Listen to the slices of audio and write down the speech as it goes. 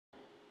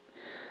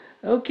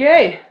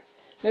Okay,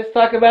 let's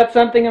talk about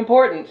something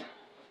important.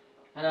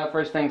 I know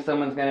first thing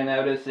someone's going to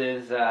notice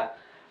is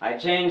I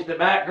changed the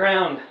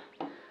background.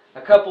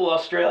 A couple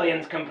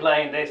Australians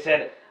complained. They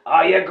said,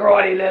 "Oh, you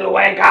grotty little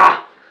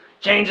wanker!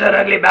 Change that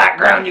ugly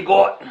background you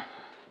got."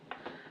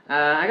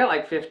 I got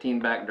like 15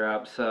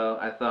 backdrops, so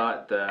I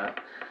thought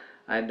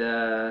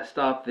I'd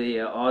stop the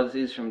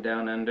Aussies from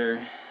down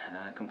under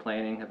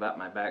complaining about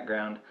my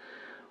background.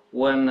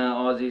 One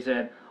Aussie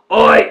said,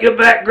 "Oi, your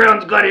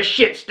background's got a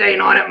shit stain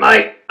on it,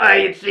 mate.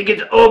 I think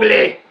it's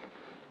ugly.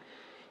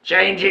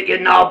 Change it, you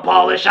knob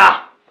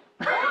polisher."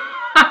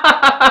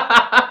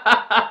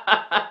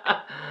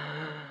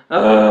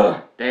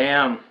 Oh,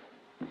 damn.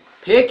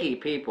 Picky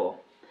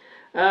people.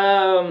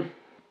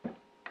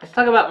 Let's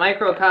talk about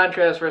micro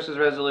contrast versus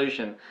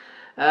resolution.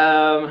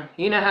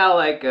 You know how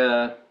like,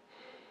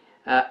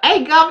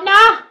 hey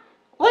governor,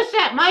 what's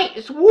that, mate?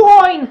 It's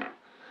wine.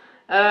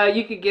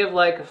 You could give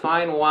like a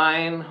fine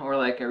wine or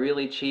like a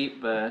really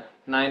cheap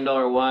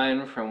 $9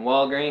 wine from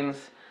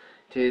Walgreens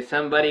to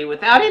somebody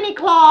without any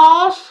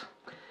claws,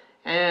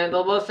 and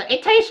they'll both say,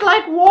 "It tastes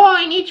like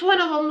wine. Each one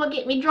of them will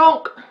get me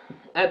drunk."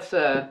 That's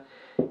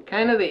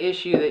kind of the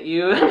issue that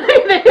you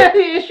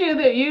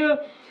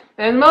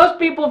and most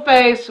people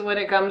face when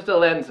it comes to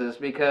lenses,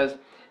 because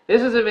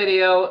this is a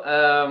video,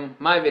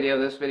 my video,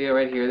 this video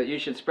right here, that you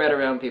should spread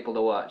around people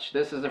to watch.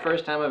 This is the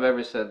first time I've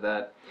ever said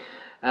that.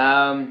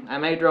 I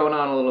may drone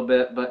on a little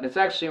bit, but it's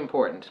actually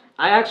important.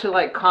 I actually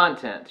like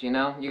content, you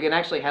know? You can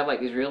actually have like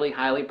these really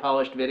highly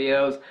polished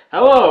videos.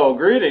 Hello,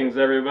 greetings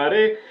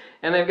everybody.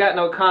 And they've got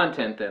no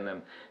content in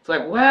them. It's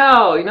like,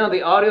 wow, you know,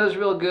 the audio's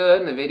real good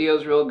and the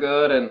video's real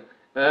good and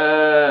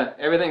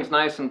everything's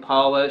nice and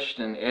polished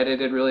and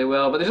edited really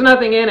well, but there's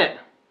nothing in it.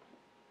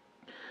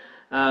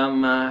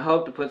 I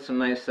hope to put some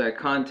nice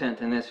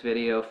content in this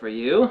video for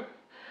you.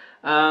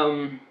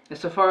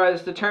 As far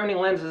as determining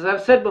lenses,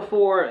 I've said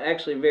before,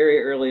 actually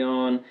very early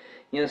on,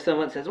 you know,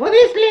 someone says, "Well,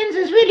 this lens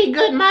is really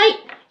good,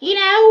 mate. You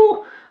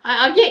know,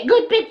 I'll get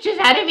good pictures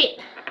out of it."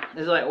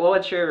 It's like, well,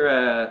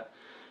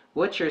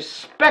 what's your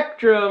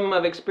spectrum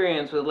of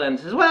experience with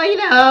lenses? Well, you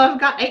know, I've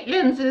got 8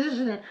 lenses,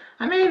 and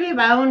I maybe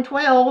own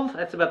 12.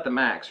 That's about the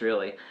max,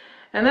 really.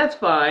 And that's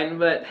fine,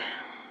 but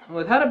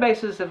without a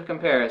basis of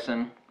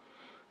comparison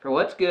for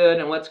what's good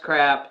and what's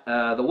crap,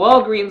 the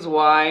Walgreens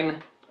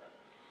wine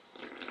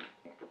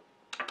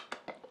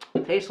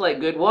tastes like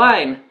good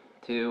wine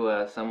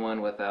to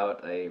someone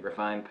without a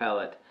refined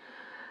palate.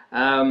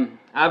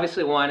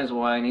 Obviously, wine is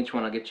wine. Each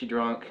one will get you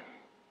drunk.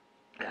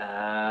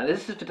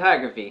 This is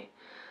photography.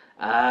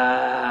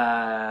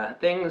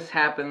 Things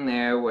happen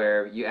there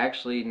where you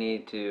actually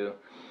need to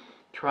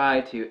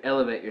try to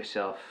elevate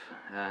yourself.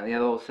 The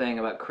other old saying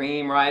about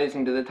cream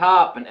rising to the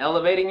top and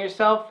elevating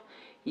yourself.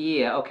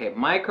 Yeah, okay,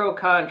 micro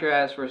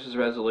contrast versus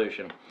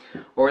resolution.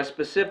 Or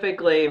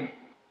specifically,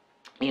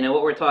 you know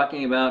what we're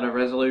talking about, a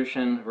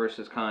resolution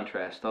versus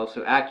contrast.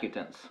 Also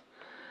acutance.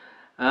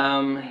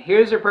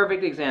 Here's a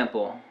perfect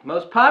example.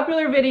 Most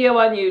popular video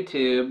on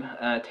YouTube,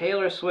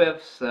 Taylor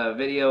Swift's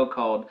video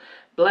called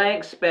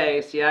Blank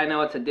Space. Yeah, I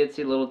know it's a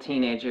ditzy little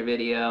teenager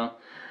video.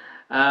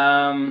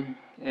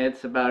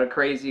 It's about a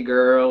crazy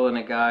girl and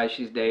a guy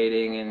she's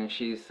dating, and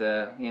she's,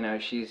 you know,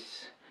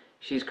 she's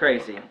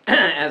crazy,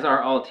 as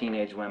are all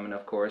teenage women,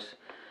 of course.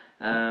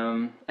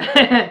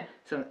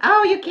 So,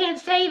 oh, you can't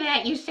say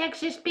that, you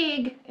sexist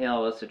pig. Yeah,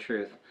 well, it's the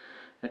truth.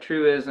 A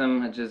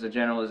truism, which is a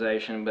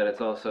generalization, but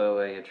it's also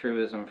a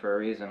truism for a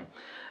reason.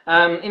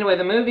 Anyway,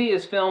 the movie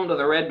is filmed with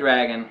a red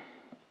dragon,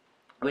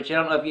 which I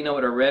don't know if you know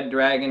what a red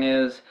dragon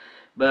is,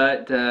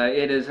 but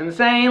it is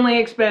insanely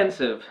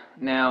expensive.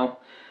 Now,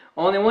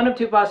 only one of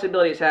two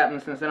possibilities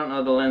happened since I don't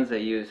know the lens they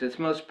used. It's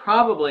most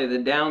probably the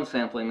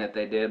downsampling that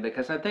they did,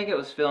 because I think it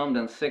was filmed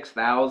in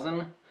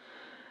 6,000.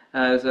 It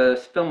was a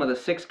film with a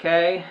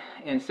 6K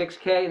in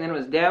 6K, and then it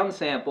was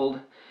downsampled,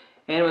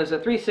 and it was a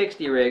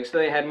 360 rig, so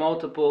they had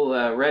multiple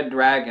red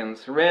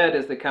dragons. Red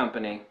is the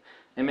company.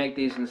 They make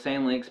these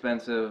insanely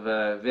expensive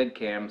vid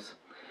cams.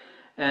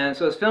 And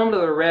so it's filmed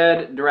with a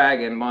red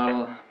dragon,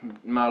 model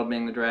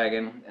being the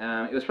dragon.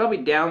 It was probably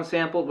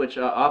downsampled, which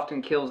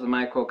often kills the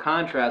micro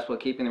contrast while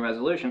keeping the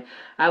resolution.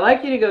 I'd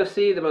like you to go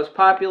see the most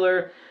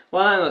popular,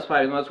 well, not the most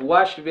popular, the most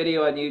watched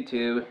video on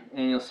YouTube,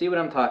 and you'll see what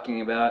I'm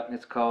talking about.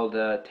 It's called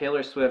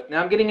Taylor Swift.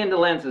 Now I'm getting into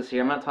lenses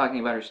here. I'm not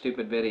talking about her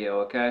stupid video,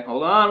 okay?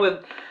 Hold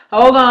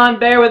on,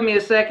 bear with me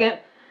a second.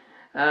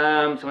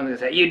 Someone's gonna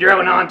say, "You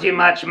drone on too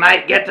much,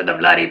 mate. Get to the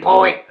bloody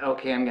point."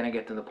 Okay, I'm gonna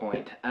get to the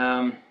point.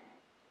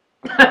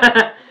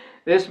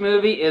 This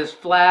movie is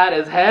flat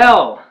as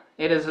hell.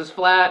 It is as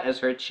flat as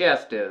her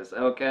chest is,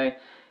 okay?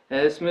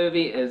 This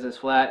movie is as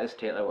flat as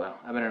Taylor. Well,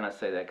 I better not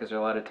say that because there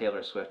are a lot of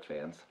Taylor Swift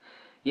fans.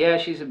 Yeah,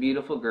 she's a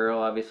beautiful girl,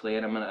 obviously,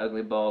 and I'm an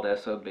ugly, bald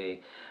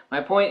SOB.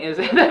 My point is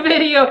that the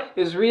video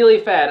is really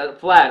flat.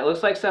 It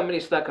looks like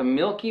somebody stuck a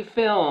milky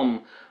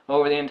film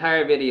over the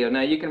entire video.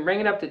 Now, you can bring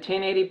it up to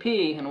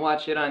 1080p and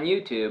watch it on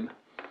YouTube.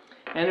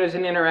 And there's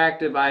an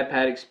interactive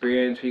iPad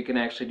experience where you can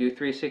actually do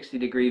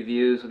 360-degree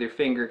views with your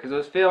finger, because it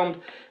was filmed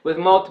with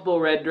multiple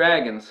red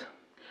dragons.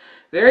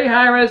 Very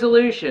high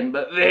resolution,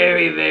 but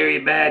very, very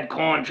bad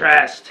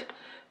contrast.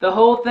 The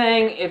whole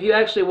thing, if you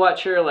actually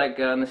watch her, like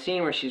in the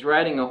scene where she's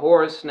riding a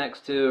horse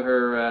next to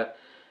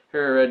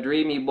her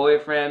dreamy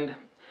boyfriend,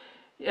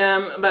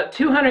 about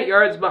 200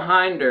 yards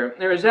behind her,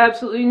 there is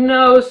absolutely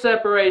no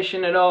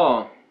separation at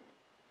all.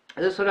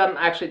 This is what I'm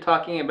actually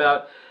talking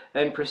about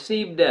in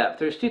perceived depth.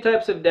 There's two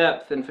types of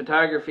depth in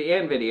photography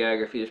and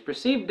videography. There's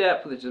perceived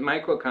depth, which is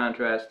micro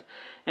contrast,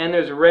 and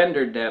there's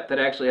rendered depth that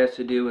actually has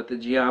to do with the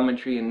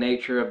geometry and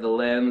nature of the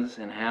lens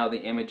and how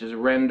the image is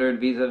rendered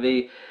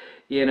vis-a-vis,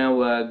 you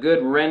know,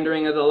 good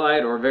rendering of the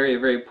light or very,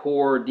 very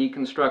poor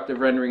deconstructive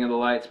rendering of the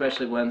light,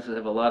 especially lenses that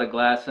have a lot of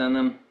glass in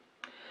them,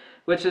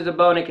 which is a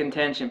bone of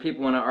contention.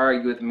 People want to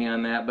argue with me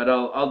on that, but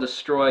I'll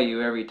destroy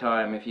you every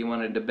time if you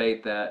want to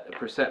debate that.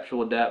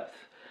 Perceptual depth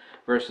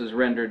versus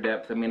rendered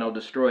depth. I mean, I'll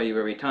destroy you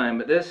every time.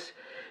 But this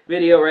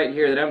video right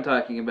here that I'm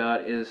talking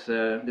about is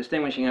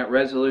distinguishing out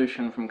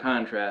resolution from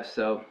contrast.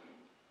 So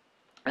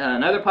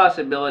another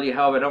possibility,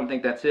 however, I don't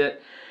think that's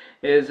it,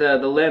 is the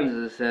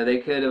lenses.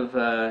 It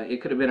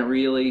could have been a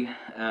really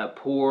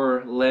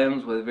poor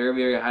lens with very,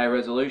 very high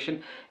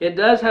resolution. It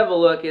does have a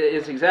look.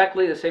 It's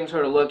exactly the same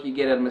sort of look you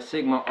get out of a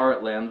Sigma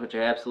art lens, which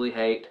I absolutely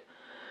hate.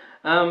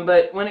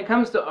 But when it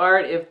comes to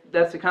art, if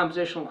that's the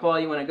compositional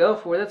quality you want to go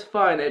for, that's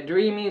fine. That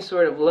dreamy,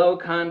 sort of low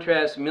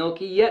contrast,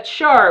 milky, yet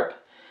sharp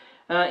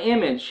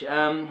image.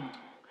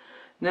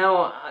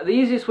 Now, the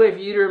easiest way for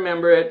you to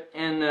remember it,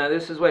 and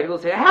this is why people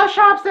say, how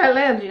sharp's that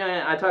lens? You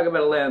know, I talk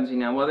about a lens, you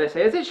know. Well, they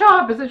say, is it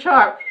sharp? Is it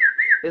sharp?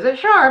 Is it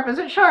sharp? Is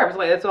it sharp? It's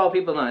like, that's all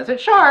people know. Is it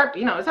sharp?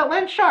 You know, is that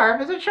lens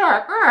sharp? Is it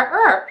sharp?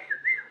 Oh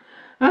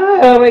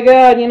my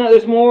God, you know,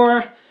 there's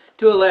more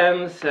to a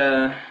lens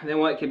than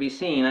what can be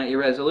seen, i.e.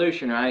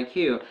 resolution or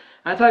IQ.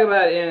 I talk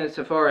about it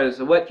insofar as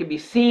what can be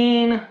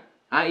seen,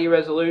 i.e.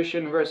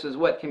 resolution, versus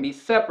what can be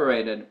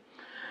separated,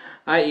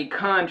 i.e.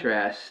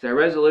 contrast.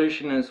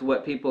 Resolution is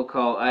what people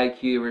call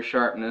IQ or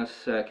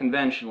sharpness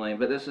conventionally,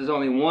 but this is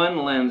only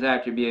one lens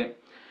attribute,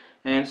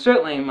 and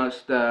certainly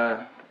most,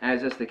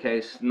 as is the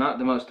case, not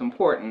the most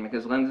important,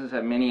 because lenses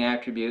have many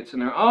attributes,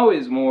 and they're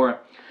always more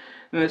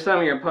than the sum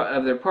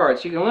of their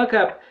parts. You can look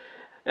up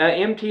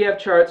MTF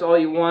charts all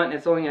you want, and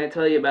it's only going to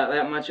tell you about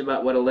that much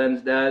about what a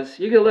lens does.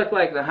 You can look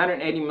like the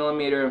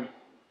 180mm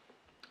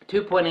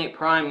 2.8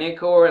 prime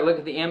Nikkor, look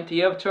at the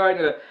MTF chart,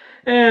 and go,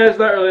 it's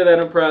not really that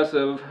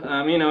impressive.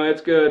 You know,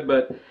 it's good,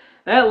 but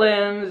that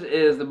lens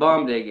is the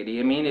bomb diggity.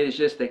 I mean, it's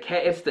just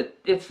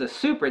it's the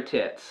super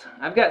tits.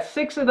 I've got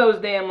 6 of those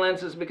damn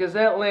lenses because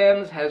that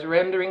lens has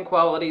rendering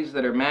qualities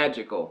that are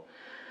magical.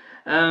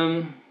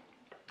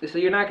 So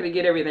you're not going to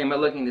get everything by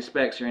looking at the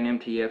specs or an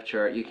MTF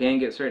chart. You can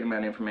get a certain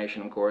amount of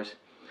information, of course.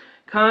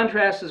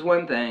 Contrast is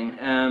one thing.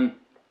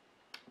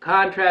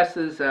 Contrast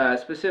is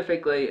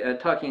specifically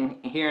talking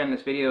here in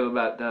this video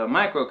about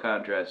micro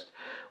contrast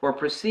or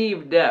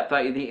perceived depth,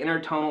 i.e. the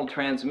intertonal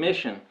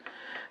transmission.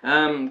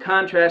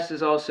 Contrast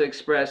is also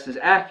expressed as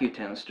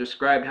acutance,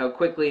 describe how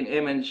quickly an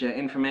image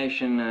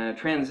information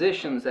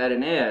transitions at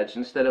an edge.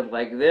 Instead of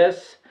like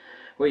this,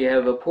 where you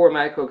have a poor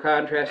micro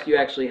contrast, you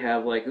actually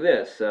have like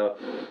this. So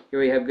here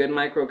we have good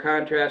micro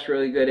contrast,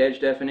 really good edge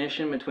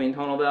definition between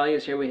tonal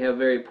values. Here we have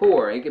very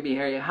poor. It could be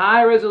very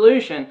high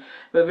resolution,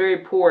 but very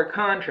poor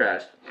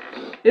contrast.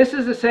 This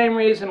is the same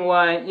reason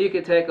why you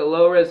could take a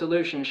low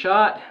resolution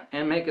shot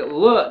and make it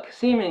look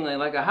seemingly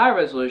like a high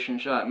resolution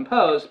shot in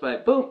post by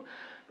boom,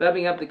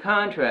 bumping up the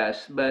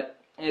contrast, but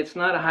it's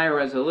not a high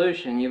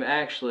resolution. You've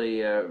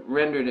actually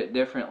rendered it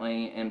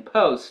differently in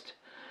post.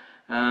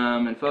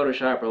 In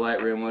Photoshop or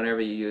Lightroom,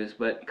 whatever you use.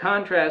 But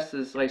contrast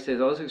is, like I say,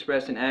 is also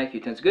expressed in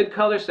acutance. Good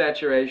color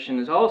saturation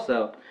is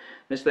also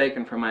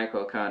mistaken for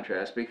micro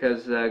contrast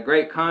because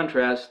great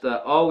contrast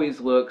always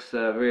looks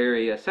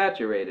very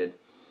saturated.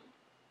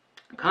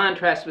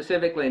 Contrast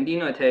specifically in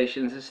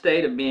denotation is a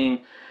state of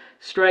being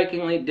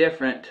strikingly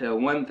different to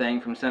one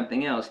thing from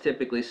something else,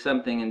 typically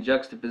something in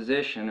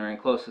juxtaposition or in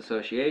close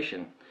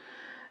association.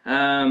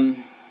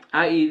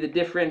 I.e. the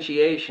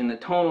differentiation, the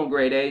tonal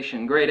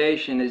gradation.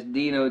 Gradation is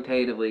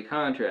denotatively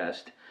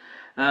contrast.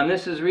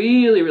 This is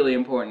really, really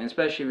important,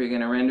 especially if you're going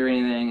to render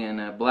anything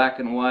in black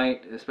and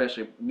white,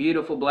 especially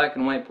beautiful black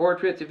and white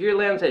portraits. If your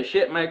lens has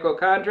shit micro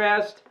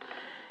contrast,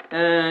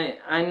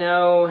 I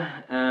know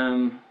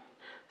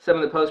some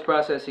of the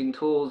post-processing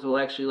tools will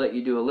actually let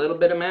you do a little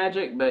bit of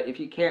magic, but if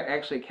you can't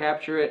actually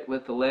capture it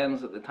with the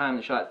lens at the time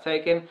the shot's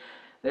taken,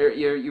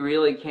 you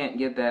really can't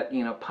get that,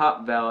 you know,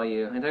 pop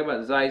value. I'm talking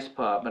about Zeiss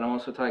pop, but I'm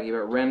also talking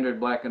about rendered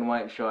black and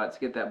white shots.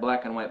 Get that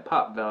black and white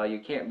pop value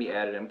can't be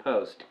added in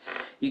post.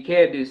 You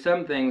can do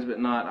some things, but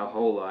not a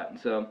whole lot.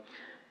 So,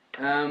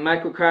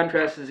 micro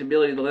contrast is the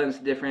ability of the lens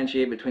to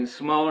differentiate between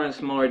smaller and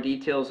smaller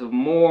details of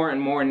more and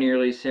more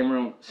nearly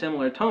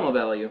similar tonal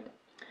value.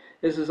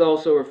 This is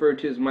also referred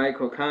to as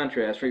micro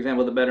contrast. For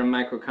example, the better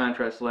micro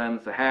contrast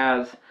lens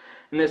has.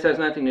 And this has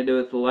nothing to do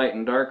with the light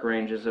and dark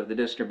ranges of the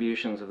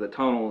distributions of the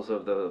tonals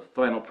of the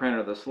final print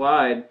or the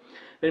slide.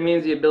 It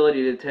means the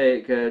ability to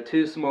take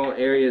two small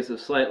areas of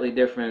slightly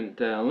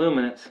different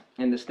luminance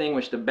and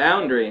distinguish the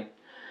boundary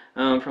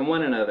from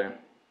one another.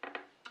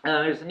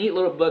 There's a neat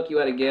little book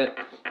you ought to get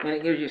and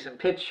it gives you some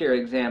picture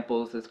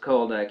examples. It's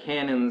called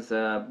Canon's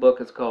book.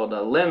 It's called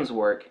Lens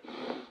Work.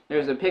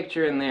 There's a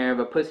picture in there of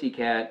a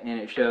pussycat, and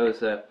it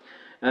shows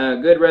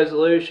good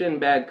resolution,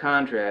 bad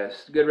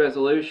contrast, good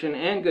resolution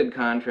and good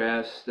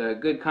contrast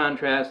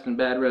and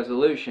bad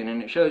resolution,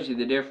 and it shows you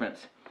the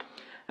difference.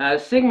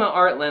 Sigma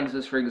art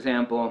lenses, for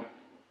example,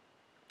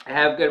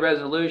 have good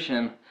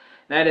resolution.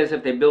 That is,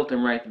 if they built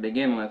them right to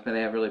begin with, but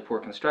they have really poor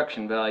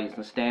construction values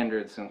and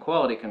standards and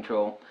quality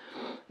control.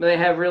 But they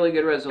have really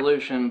good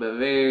resolution, but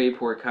very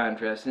poor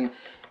contrast. And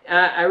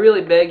I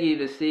really beg you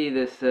to see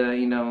this,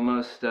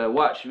 most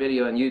watched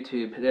video on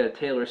YouTube,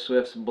 Taylor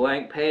Swift's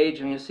Blank Page,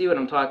 and you'll see what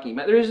I'm talking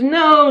about. There's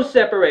no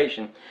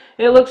separation.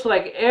 It looks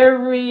like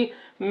every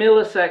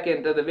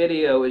millisecond of the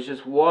video is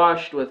just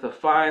washed with a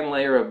fine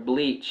layer of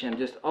bleach and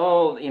just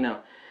all,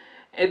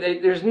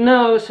 there's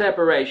no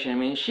separation. I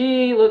mean,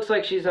 she looks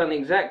like she's on the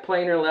exact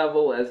planar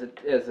level as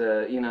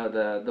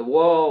the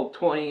wall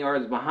 20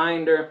 yards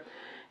behind her.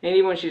 And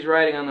even when she's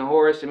riding on the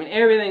horse, I mean,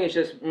 everything is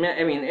just,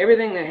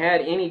 everything that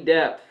had any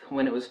depth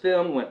when it was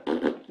filmed went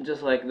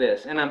just like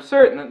this. And I'm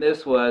certain that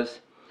this was,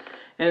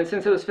 and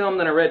since it was filmed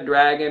on a Red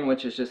Dragon,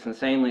 which is just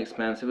insanely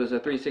expensive, it was a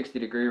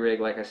 360-degree rig,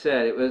 like I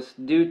said, it was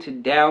due to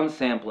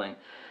downsampling. It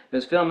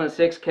was filmed in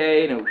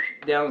 6K and it was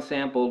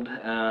downsampled,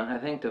 I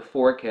think, to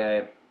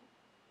 4K.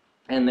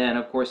 And then,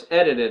 of course,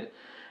 edited.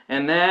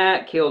 And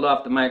that killed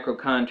off the micro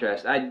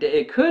contrast.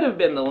 It could have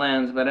been the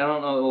lens, but I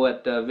don't know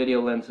what video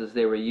lenses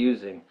they were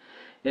using.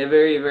 It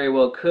very, very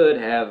well could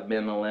have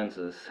been the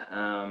lenses.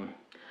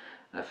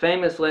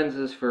 Famous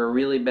lenses for a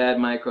really bad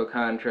micro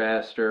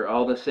contrast are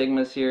all the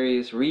Sigma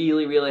series,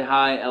 really, really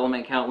high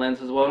element count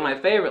lenses. One of my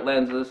favorite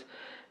lenses,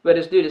 but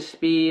it's due to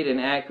speed and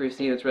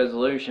accuracy and its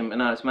resolution, but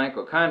not its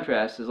micro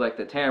contrast, is like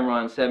the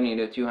Tamron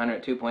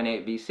 70-200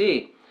 2.8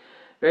 VC.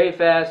 Very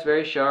fast,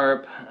 very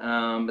sharp,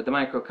 but the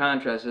micro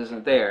contrast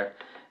isn't there.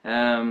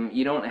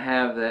 You don't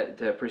have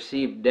that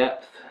perceived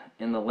depth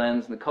in the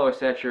lens. The color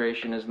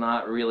saturation is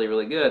not really,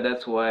 really good.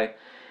 That's why,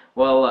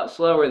 while a lot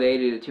slower, the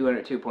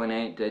 80-200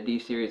 2.8 D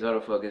series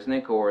autofocus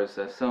Nikkor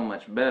is so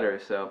much better.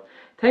 So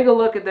take a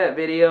look at that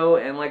video,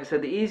 and like I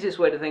said, the easiest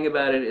way to think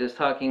about it is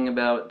talking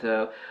about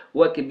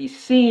what could be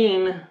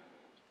seen,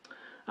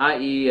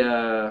 i.e.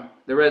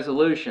 the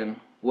resolution,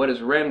 what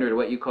is rendered,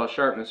 what you call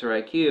sharpness or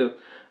IQ,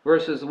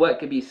 versus what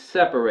could be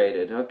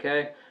separated,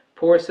 okay?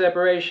 Poor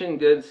separation,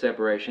 good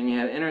separation. You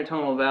have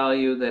intertonal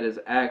value that is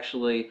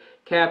actually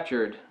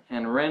captured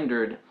and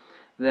rendered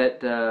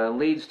that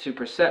leads to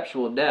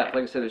perceptual depth.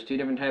 Like I said, there's two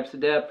different types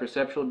of depth,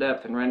 perceptual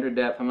depth and rendered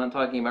depth. I'm not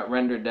talking about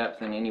rendered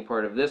depth in any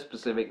part of this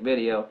specific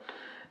video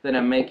that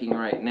I'm making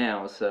right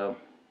now. So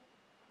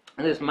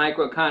this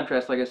micro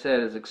contrast, like I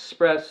said, is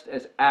expressed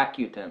as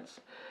acutance,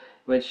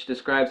 which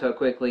describes how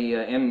quickly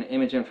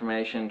image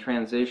information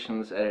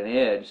transitions at an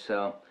edge.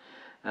 So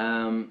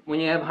when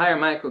you have higher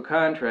micro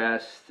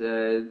contrast,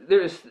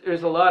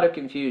 there's a lot of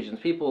confusions.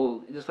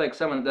 People, just like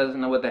someone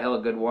doesn't know what the hell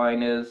a good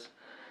wine is,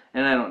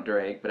 and I don't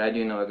drink, but I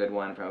do know a good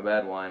wine from a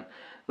bad wine.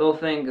 They'll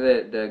think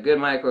that good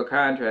micro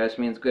contrast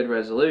means good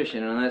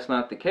resolution, and that's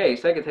not the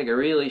case. I could take a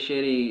really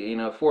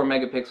shitty, 4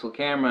 megapixel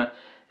camera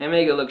and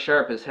make it look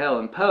sharp as hell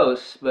in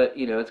post, but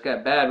it's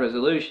got bad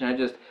resolution. I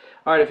just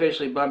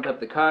artificially bumped up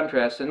the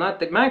contrast, and not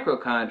the micro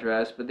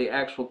contrast, but the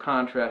actual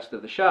contrast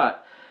of the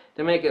shot,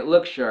 to make it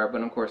look sharp,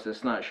 and of course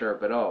it's not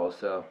sharp at all.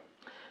 So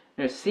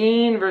there's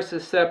seen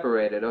versus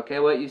separated. Okay,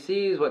 what you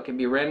see is what can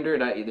be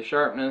rendered, i.e. the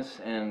sharpness,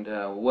 and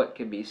what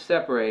can be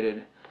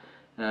separated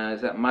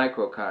is that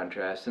micro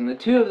contrast. And the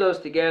two of those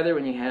together,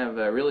 when you have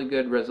really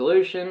good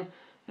resolution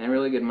and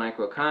really good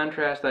micro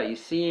contrast, i.e.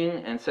 seeing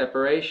and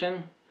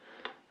separation,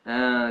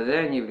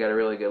 then you've got a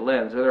really good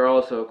lens. There are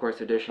also, of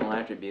course, additional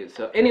attributes.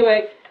 So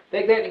anyway,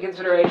 take that into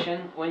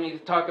consideration when you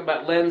talk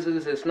about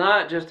lenses. It's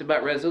not just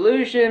about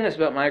resolution, it's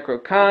about micro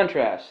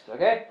contrast,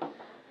 okay?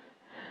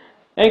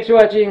 Thanks for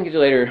watching. Catch you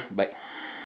later. Bye.